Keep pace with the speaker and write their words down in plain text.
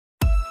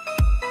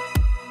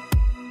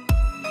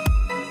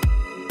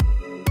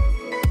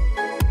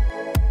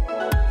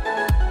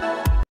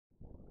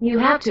You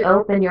have to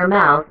open your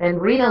mouth and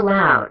read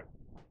aloud.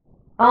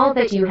 All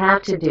that you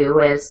have to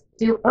do is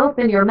to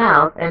open your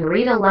mouth and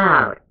read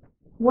aloud.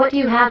 What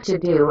you have to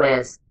do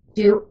is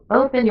to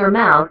open your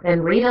mouth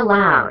and read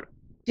aloud.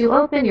 To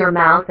open your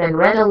mouth and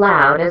read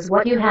aloud is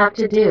what you have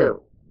to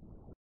do.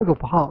 这个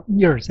符号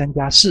1、2、3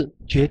加4，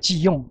绝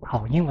技用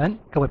好英文。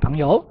各位朋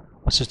友，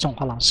我是仲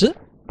华老师，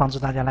帮助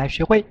大家来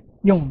学会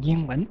用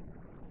英文。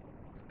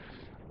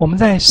我们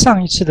在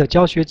上一次的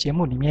教学节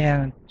目里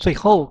面，最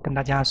后跟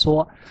大家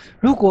说，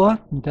如果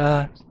你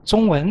的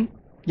中文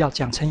要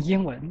讲成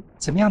英文，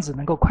怎么样子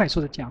能够快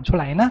速的讲出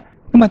来呢？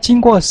那么经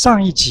过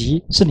上一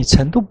集，是你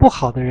程度不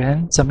好的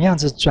人，怎么样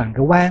子转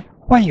个弯，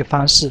换一个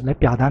方式来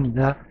表达你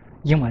的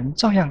英文，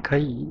照样可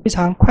以非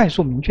常快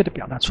速明确的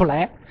表达出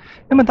来。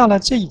那么到了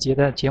这一节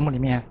的节目里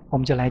面，我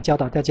们就来教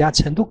导大家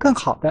程度更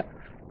好的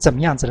怎么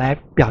样子来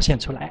表现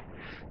出来。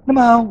那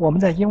么我们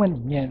在英文里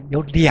面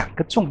有2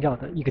个重要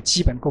的一个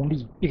基本功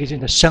力，一个就是你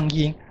的声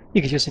音，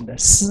一个就是你的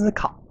思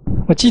考。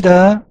我记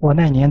得我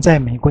那年在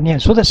美国念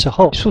书的时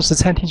候，素食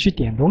餐厅去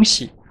点东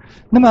西，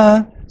那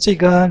么这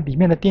个里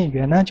面的店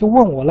员呢就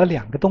问我了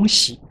2个东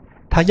西，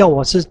他要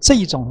我是这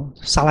一种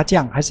沙拉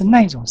酱还是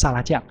那一种沙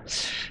拉酱。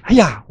哎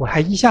呀，我还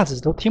一下子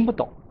都听不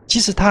懂，即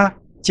使他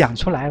讲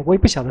出来，我也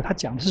不晓得他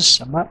讲的是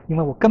什么，因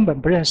为我根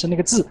本不认识那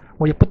个字，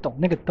我也不懂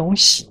那个东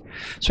西，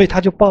所以他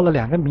就报了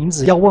2个名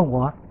字，要问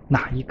我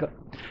哪一个。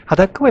好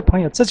的，各位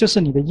朋友，这就是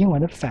你的英文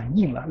的反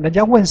应了，人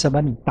家问什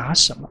么你答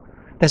什么。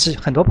但是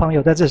很多朋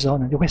友在这时候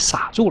呢就会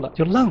傻住了，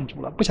就愣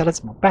住了，不晓得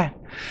怎么办。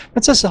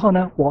那这时候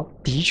呢，我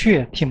的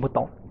确听不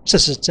懂，这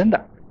是真的。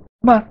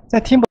那么在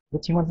听不懂的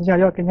情况之下，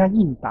要跟人家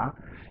应答，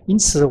因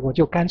此我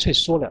就干脆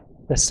说了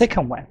the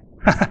second one，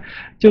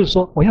 就是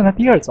说我要那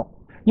第2种。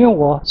因为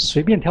我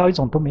随便挑一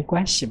种都没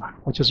关系嘛，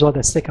我就说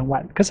的 second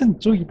one。可是你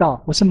注意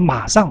到，我是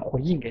马上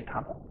回应给他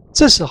们。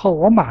这时候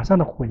我马上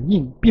的回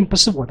应，并不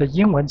是我的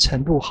英文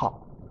程度好，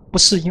不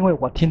是因为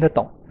我听得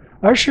懂，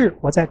而是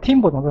我在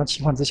听不懂的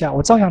情况之下，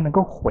我照样能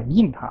够回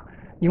应他，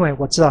因为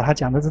我知道他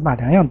讲的是哪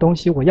2样东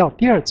西，我要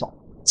第2种，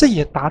这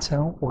也达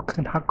成我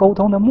跟他沟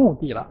通的目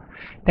的了。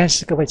但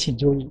是各位请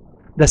注意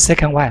 ，the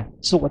second one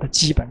是我的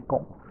基本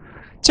功，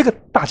这个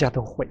大家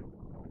都会。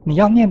你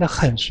要念得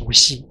很熟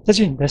悉，这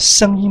就是你的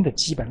声音的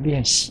基本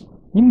练习。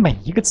你每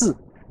一个字、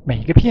每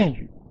一个片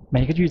语、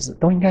每一个句子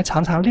都应该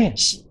常常练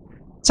习，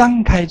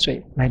张开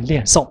嘴来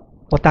练诵。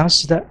我当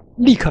时的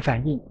立刻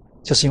反应，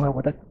就是因为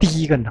我的第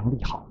1个能力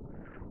好。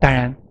当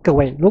然，各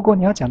位，如果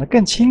你要讲得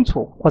更清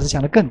楚或者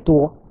讲得更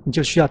多，你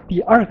就需要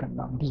第2个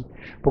能力。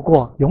不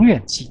过永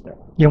远记得，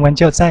英文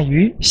就在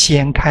于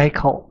先开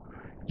口。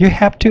You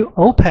have to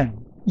open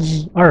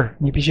 1、2，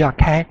你必须要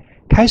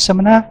开什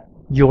么呢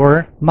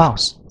？Your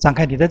mouth， 张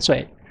开你的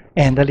嘴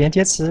 ，and 连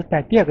接词带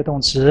第2个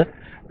动词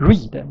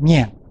read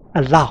念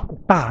aloud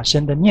大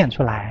声的念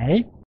出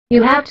来。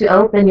You have to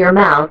open your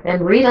mouth and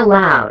read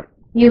aloud.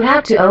 You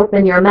have to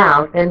open your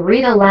mouth and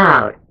read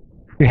aloud.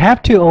 You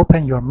have to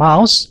open your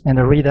mouth and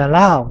read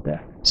aloud.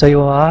 所以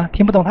我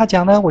听不懂他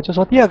讲呢，我就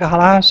说第2个好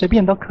啦，随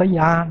便都可以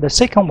啊。The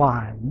second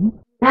one.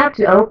 You have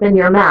to open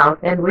your mouth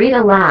and read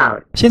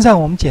aloud. 现在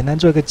我们简单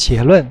做一个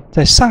结论，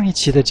在上一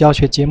期的教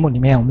学节目里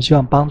面，我们希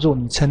望帮助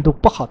你程度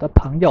不好的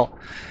朋友，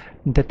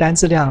你的单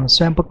字量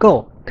虽然不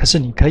够，可是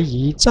你可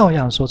以照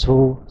样说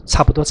出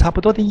差不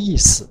多的意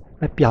思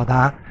来表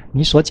达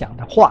你所讲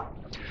的话。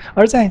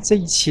而在这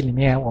一期里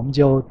面，我们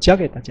就教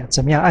给大家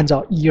怎么样按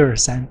照1、2、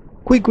3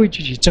规规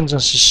矩矩、正正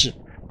式式，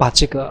把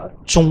这个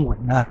中文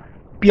呢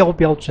标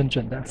标准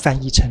准的翻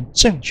译成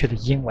正确的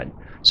英文。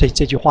所以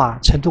这句话，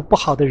程度不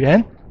好的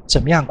人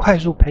怎么样快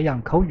速培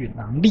养口语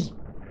能力，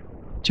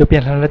就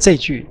变成了这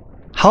句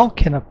How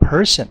can a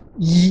person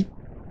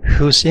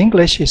whose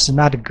English is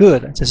not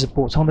good， 这是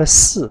补充的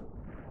4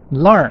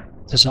 learn，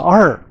 这是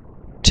2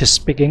 to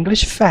speak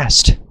English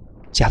fast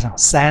加上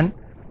3。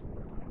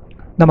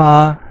那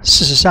么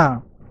事实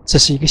上这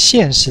是一个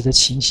现实的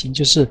情形，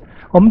就是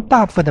我们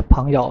大部分的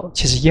朋友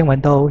其实英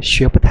文都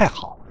学不太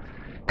好，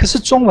可是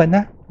中文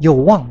呢又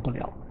忘不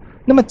了。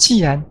那么既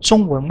然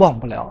中文忘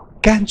不了，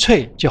干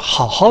脆就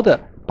好好的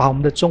把我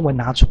们的中文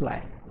拿出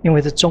来，因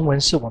为这中文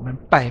是我们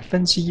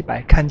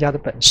100%看家的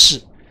本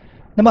事。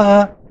那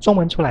么中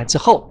文出来之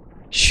后，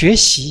学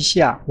习一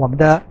下我们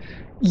的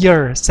1、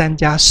2、3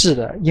加4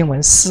的英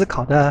文思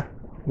考的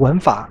文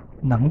法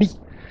能力，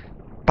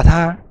把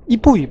它一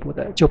步一步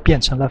的就变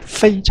成了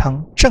非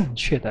常正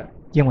确的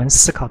英文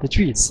思考的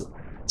句子。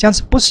这样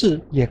子不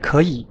是也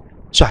可以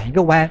转一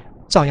个弯，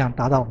照样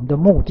达到我们的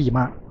目的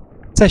吗？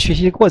在学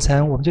习的过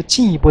程，我们就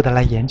进一步的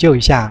来研究一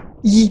下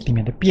里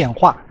面的变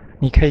化。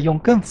你可以用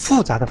更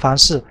复杂的方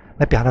式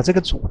来表达这个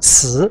主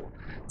词，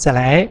再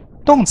来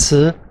动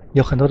词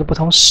有很多的不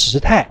同时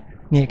态，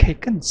你也可以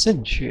更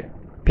正确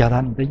表达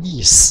你的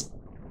意思，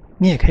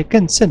你也可以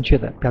更正确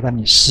的表达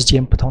你时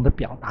间不同的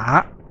表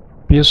达。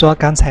比如说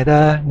刚才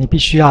的，你必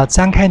须要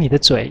张开你的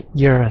嘴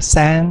1、2、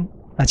3，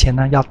而且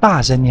呢要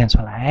大声念出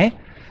来，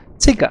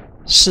这个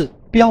是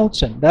标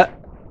准的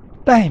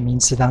代名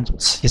词当主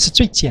词，也是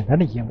最简单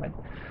的英文。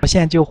我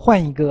现在就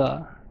换一个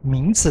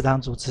名词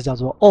当主词，叫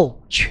做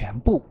全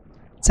部。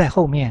在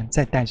后面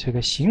再带出一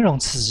个形容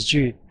词子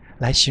句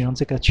来形容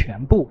这个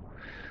全部。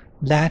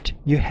That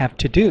you have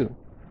to do，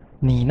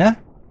 你呢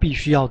必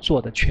须要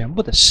做的全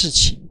部的事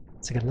情。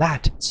这个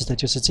that 指的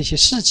就是这些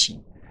事情，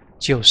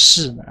就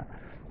是呢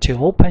to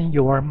open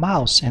your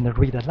mouth and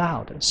read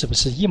aloud， 是不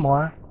是一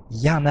模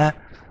一样呢？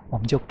我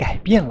们就改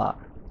变了，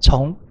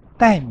从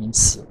代名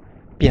词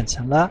变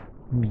成了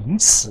名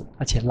词，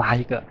而且拉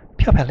一个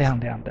漂漂亮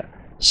亮的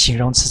形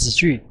容词子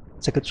句，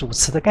这个主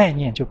词的概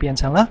念就变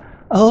成了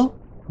Oh,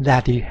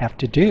 that you have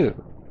to do。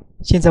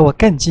 现在我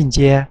更进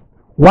阶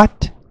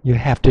What you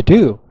have to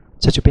do，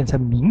 这就变成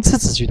名词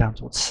子句当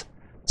主词。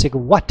这个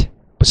what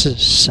不是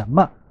什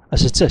么，而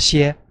是这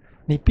些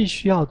你必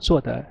须要做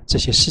的这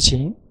些事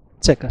情，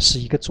这个是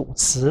一个主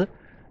词。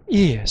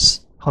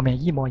 is 后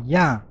面一模一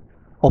样，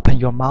 Open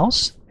your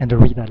mouth and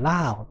read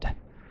aloud。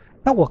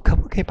 那我可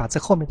不可以把这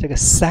后面这个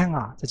3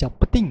啊，这叫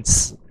不定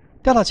词，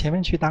调到前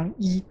面去当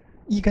1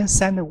跟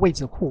3的位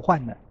置互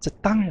换呢？这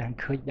当然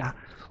可以啊。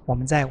我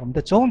们在我们的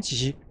中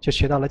级就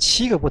学到了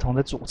7个不同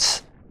的主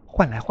词，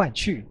换来换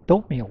去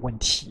都没有问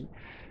题。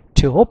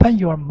 To open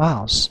your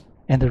mouth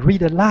and read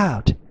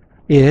aloud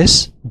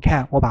is， 你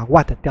看我把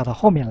what 调到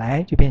后面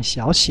来就变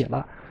小写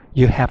了，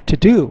 You have to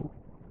do。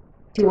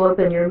 To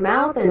open your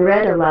mouth and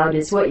read aloud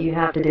is what you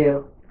have to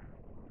do。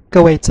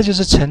 各位，这就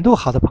是程度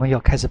好的朋友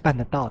开始办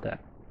得到的。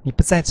你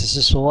不再只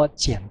是说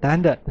简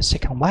单的 the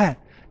second one，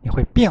 你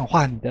会变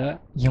化你的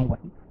英文，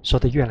说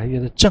的越来越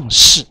的正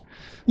式。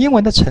英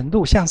文的程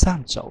度向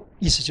上走，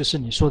意思就是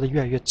你说的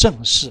越来越正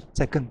式，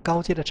在更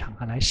高阶的场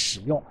合来使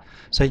用，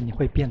所以你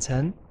会变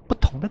成不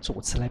同的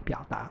主词来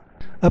表达，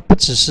而不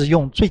只是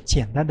用最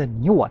简单的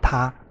你我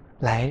他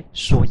来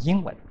说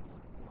英文。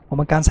我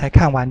们刚才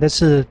看完的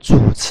是主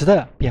词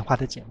的变化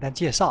的简单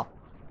介绍，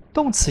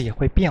动词也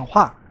会变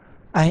化。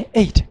I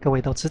ate， 各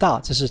位都知道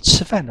这是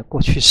吃饭的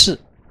过去式，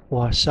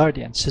我12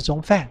点吃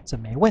中饭，这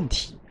没问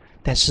题。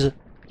但是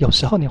有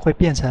时候你会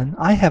变成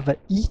I have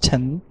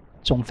eaten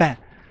中饭，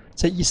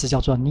这意思叫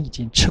做你已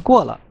经吃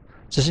过了，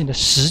只是你的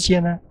时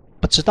间呢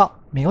不知道，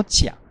没有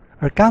讲。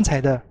而刚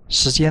才的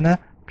时间呢，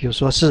比如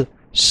说是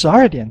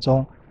12点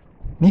钟，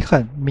你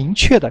很明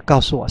确的告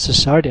诉我是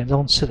12点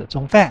钟吃的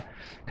中饭，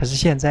可是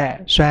现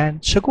在虽然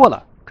吃过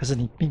了，可是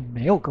你并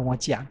没有跟我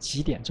讲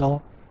几点钟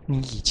你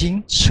已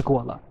经吃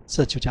过了，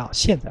这就叫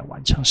现在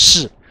完成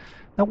式。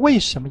那为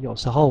什么有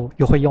时候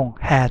又会用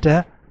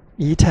had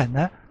eaten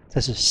呢？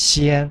这是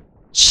先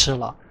吃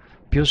了。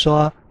比如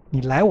说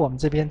你来我们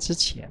这边之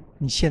前，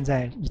你现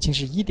在已经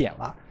是1点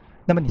了，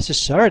那么你是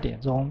12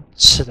点钟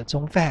吃的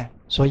中饭，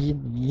所以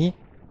你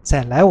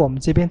在来我们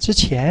这边之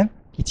前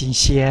已经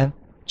先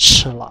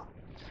吃了。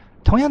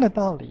同样的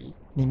道理，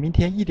你明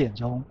天1点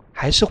钟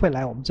还是会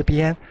来我们这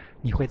边，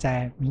你会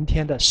在明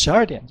天的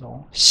12点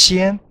钟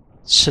先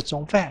吃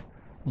中饭，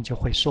你就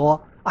会说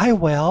I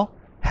will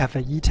have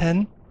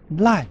eaten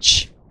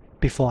lunch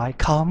before I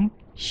come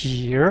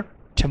here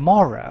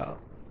tomorrow.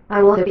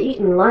 I will have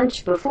eaten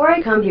lunch before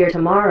I come here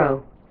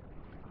tomorrow.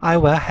 I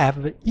will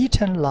have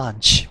eaten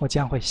lunch， 我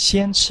将会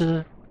先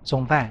吃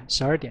中饭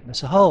，12点的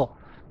时候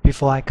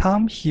before I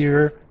come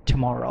here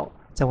tomorrow，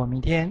 在我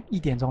明天1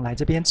点钟来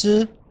这边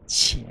之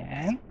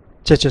前。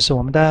这就是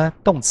我们的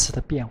动词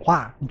的变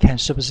化，你看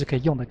是不是可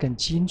以用得更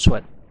精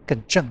准、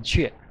更正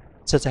确？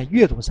这在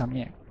阅读上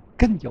面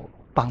更有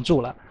帮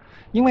助了。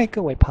因为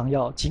各位朋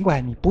友，尽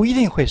管你不一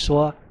定会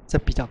说这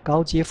比较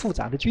高阶复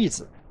杂的句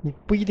子，你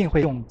不一定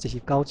会用这些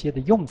高阶的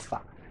用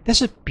法，但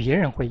是别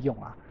人会用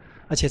啊，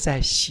而且在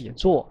写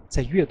作、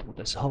在阅读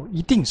的时候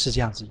一定是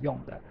这样子用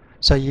的。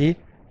所以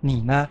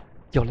你呢，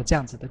有了这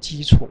样子的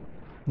基础，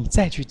你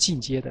再去进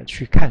阶的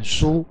去看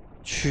书、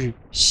去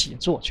写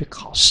作、去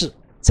考试，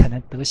才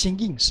能得心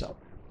应手。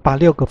把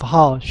6个符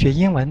号学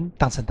英文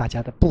当成大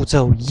家的步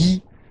骤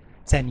1，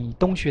在你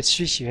东学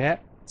西学、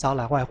找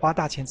老外花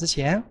大钱之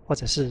前，或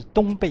者是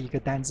东背一个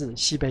单字、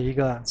西背一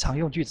个常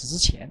用句子之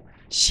前，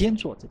先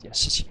做这件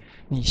事情。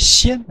你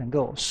先能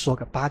够说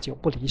个8、9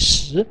不离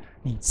10，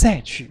你再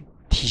去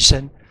提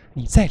升，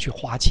你再去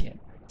花钱，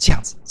这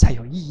样子才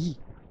有意义。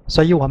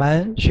所以我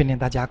们训练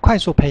大家快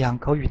速培养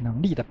口语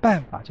能力的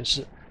办法，就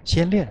是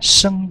先练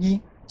声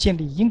音，建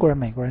立英国人、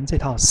美国人这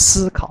套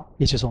思考，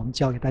也就是我们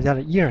教给大家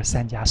的1、2、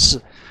3加4，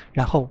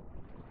然后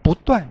不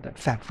断的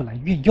反复来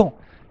运用。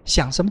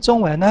想什么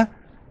中文呢？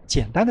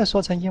简单的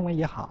说成英文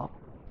也好，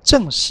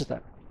正式的、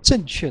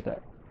正确的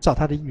照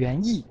它的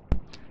原意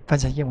翻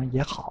成英文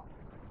也好，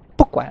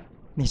不管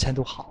你程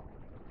度好，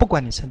不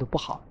管你程度不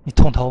好，你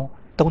通通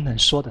都能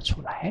说得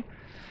出来。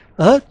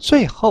而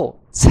最后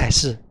才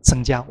是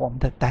增加我们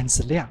的单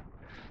字量。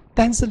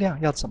单字量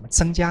要怎么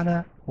增加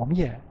呢？我们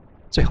也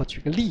最后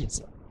举个例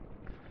子，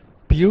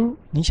比如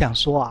你想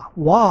说啊，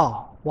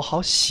哇，我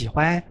好喜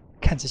欢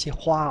看这些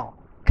花哦。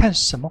看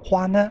什么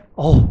花呢？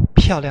哦，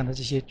漂亮的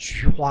这些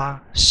菊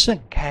花盛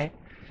开。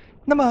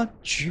那么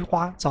菊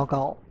花糟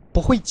糕，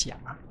不会讲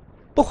啊，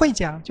不会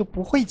讲就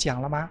不会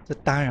讲了吗？这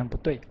当然不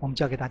对。我们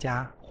教给大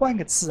家换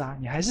个字啊，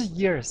你还是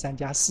1、2、3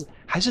加4，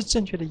还是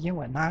正确的英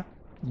文啊。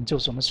你就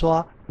怎么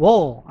说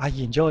 ？Wow, I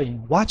enjoy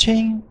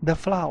watching the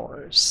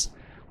flowers。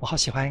我好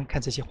喜欢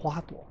看这些花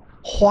朵。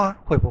花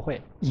会不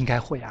会？应该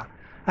会啊。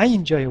I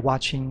enjoy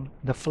watching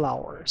the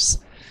flowers。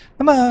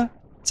那么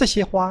这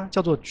些花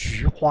叫做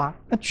菊花。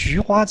那菊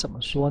花怎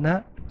么说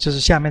呢？就是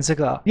下面这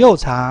个又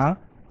长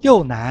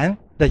又难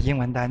的英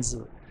文单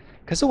字。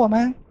可是我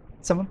们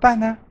怎么办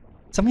呢？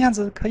怎么样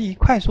子可以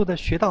快速的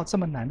学到这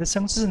么难的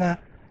生字呢？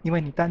因为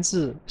你单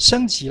字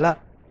升级了，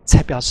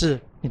才表示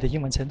你的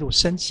英文程度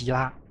升级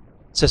啦。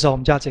这时候我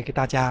们就要给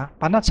大家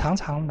把那长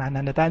长难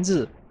难的单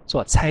字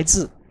做拆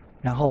字，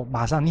然后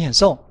马上念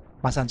诵，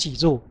马上记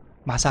住，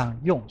马上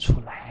用出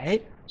来。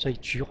所以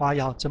菊花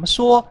要怎么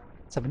说，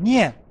怎么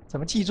念，怎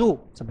么记住，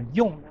怎么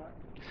用呢？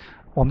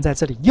我们在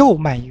这里又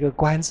卖一个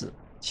关子，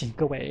请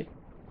各位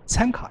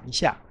参考一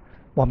下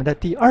我们的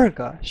第2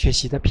个学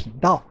习的频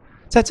道。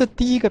在这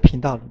第1个频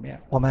道里面，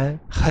我们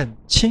很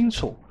清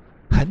楚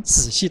很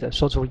仔细的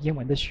说出英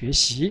文的学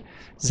习，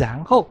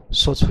然后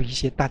说出一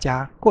些大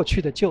家过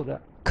去的旧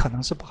的可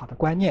能是不好的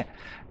观念，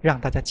让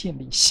大家建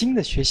立新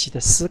的学习的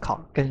思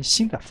考跟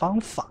新的方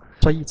法。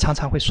所以常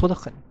常会说的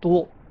很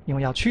多，因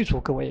为要去除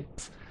各位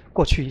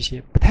过去一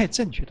些不太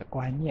正确的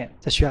观念，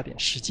这需要点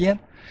时间。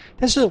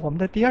但是我们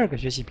的第2个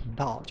学习频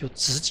道就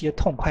直接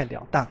痛快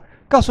了当，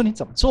告诉你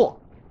怎么做，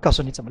告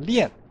诉你怎么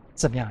练，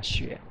怎么样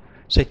学。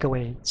所以各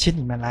位请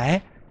你们来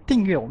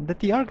订阅我们的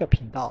第2个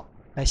频道，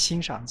来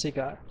欣赏这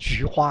个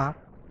菊花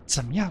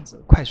怎么样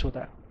子快速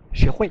的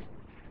学会。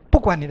不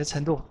管你的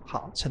程度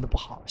好程度不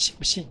好，信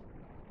不信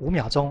5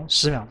秒钟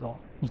10秒钟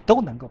你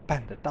都能够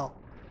办得到。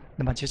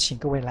那么就请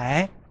各位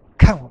来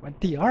看我们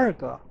第2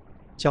个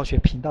教学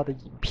频道的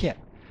影片。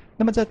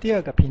那么这第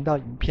2个频道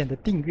影片的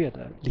订阅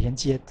的连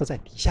接都在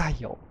底下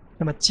有。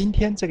那么今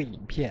天这个影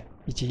片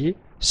以及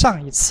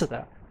上一次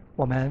的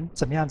我们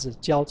怎么样子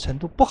教程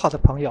度不好的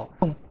朋友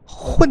用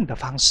混的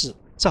方式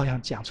照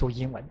样讲出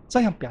英文，照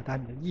样表达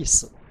你的意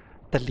思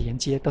的连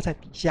接都在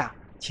底下。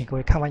请各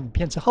位看完影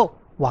片之后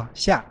往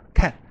下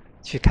看，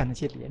去看那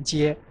些连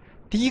接。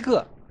第1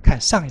个看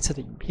上一次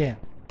的影片，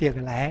第2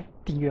个来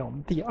订阅我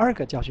们第2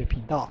个教学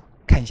频道，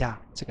看一下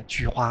这个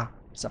菊花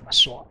怎么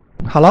说。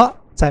好了，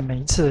在每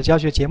一次的教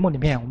学节目里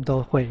面，我们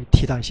都会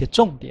提到一些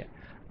重点。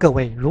各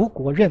位如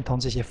果认同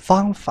这些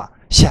方法，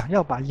想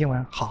要把英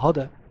文好好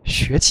的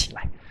学起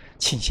来，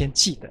请先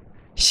记得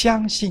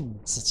相信你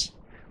自己。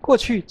过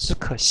去只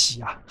可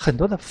惜啊，很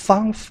多的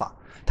方法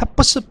它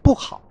不是不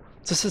好，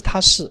只是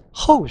它是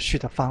后续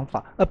的方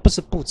法，而不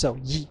是步骤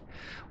1。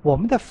我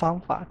们的方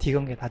法提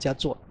供给大家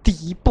做第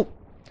1步，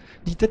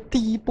你的第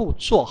1步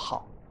做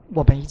好，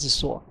我们一直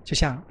说就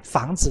像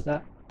房子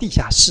的地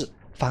下室，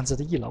房子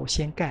的1楼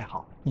先盖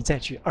好，你再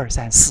去2、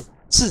3、4，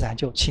自然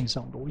就轻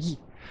松如意。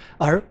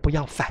而不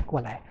要反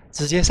过来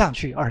直接上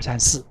去2、3、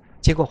4，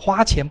结果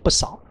花钱不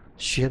少，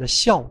学的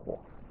效果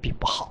并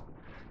不好。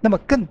那么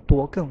更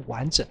多更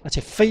完整而且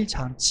非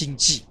常经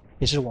济，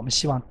也是我们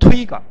希望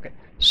推广给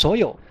所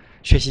有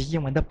学习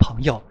英文的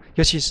朋友，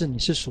尤其是你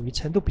是属于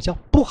程度比较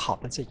不好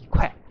的这一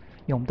块。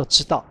因为我们都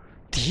知道，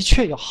的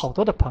确有好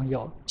多的朋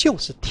友就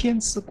是天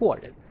资过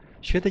人，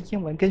学的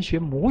英文跟学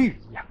母语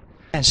一样。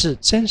但是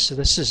真实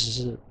的事实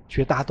是，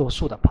绝大多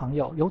数的朋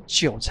友，有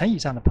90%以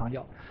上的朋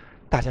友，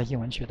大家英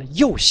文学的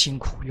又辛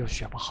苦又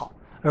学不好。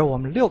而我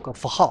们6个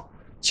符号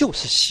就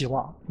是希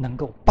望能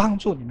够帮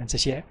助你们这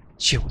些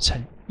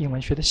90%英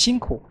文学的辛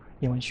苦、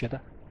英文学的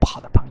不好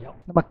的朋友。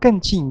那么更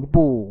进一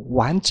步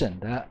完整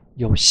的、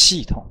有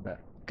系统的，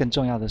更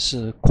重要的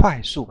是快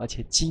速而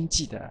且经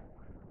济的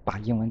把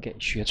英文给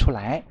学出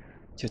来，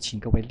就请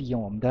各位利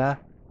用我们的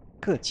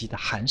各级的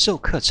函授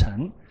课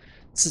程，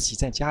自己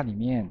在家里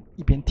面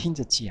一边听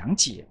着讲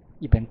解，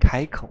一边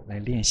开口来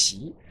练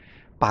习，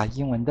把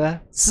英文的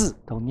字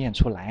都念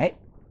出来，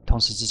同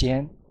时之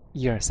间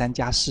1、2、3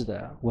加4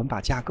的文法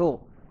架构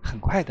很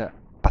快的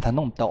把它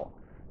弄懂，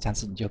这样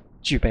子你就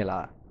具备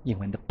了英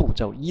文的步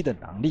骤1的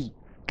能力，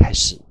开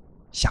始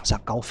向上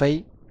高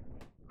飞。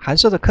函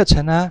授的课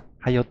程呢，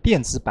还有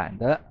电子版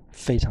的，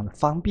非常的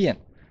方便，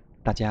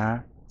大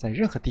家在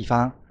任何地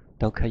方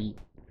都可以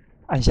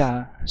按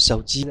下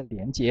手机的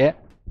连接。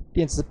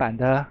电子版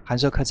的函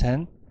授课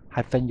程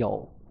还分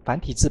有繁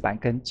体字版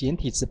跟简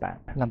体字版，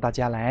让大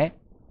家来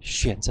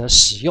选择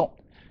使用。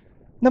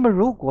那么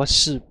如果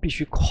是必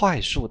须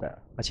快速的，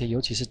而且尤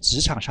其是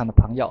职场上的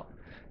朋友，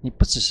你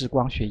不只是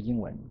光学英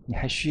文，你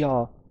还需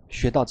要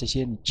学到这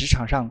些你职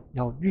场上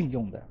要运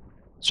用的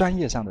专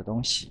业上的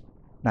东西，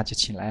那就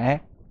请来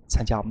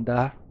参加我们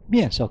的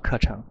面授课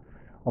程。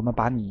我们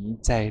把你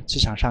在职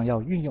场上要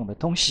运用的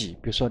东西，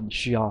比如说你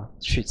需要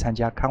去参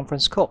加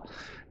conference call，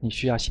 你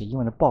需要写英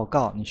文的报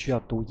告，你需要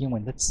读英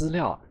文的资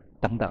料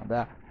等等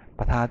的，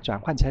把它转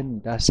换成你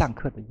的上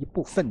课的一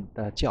部分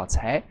的教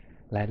材，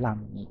来让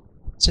你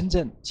真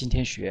正今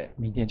天学，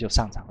明天就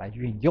上场来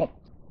运用。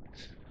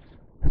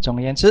总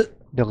而言之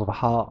，6个符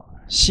号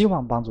希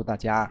望帮助大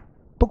家，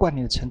不管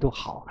你的程度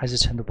好还是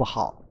程度不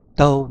好，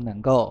都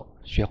能够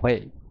学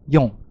会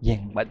用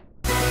英文。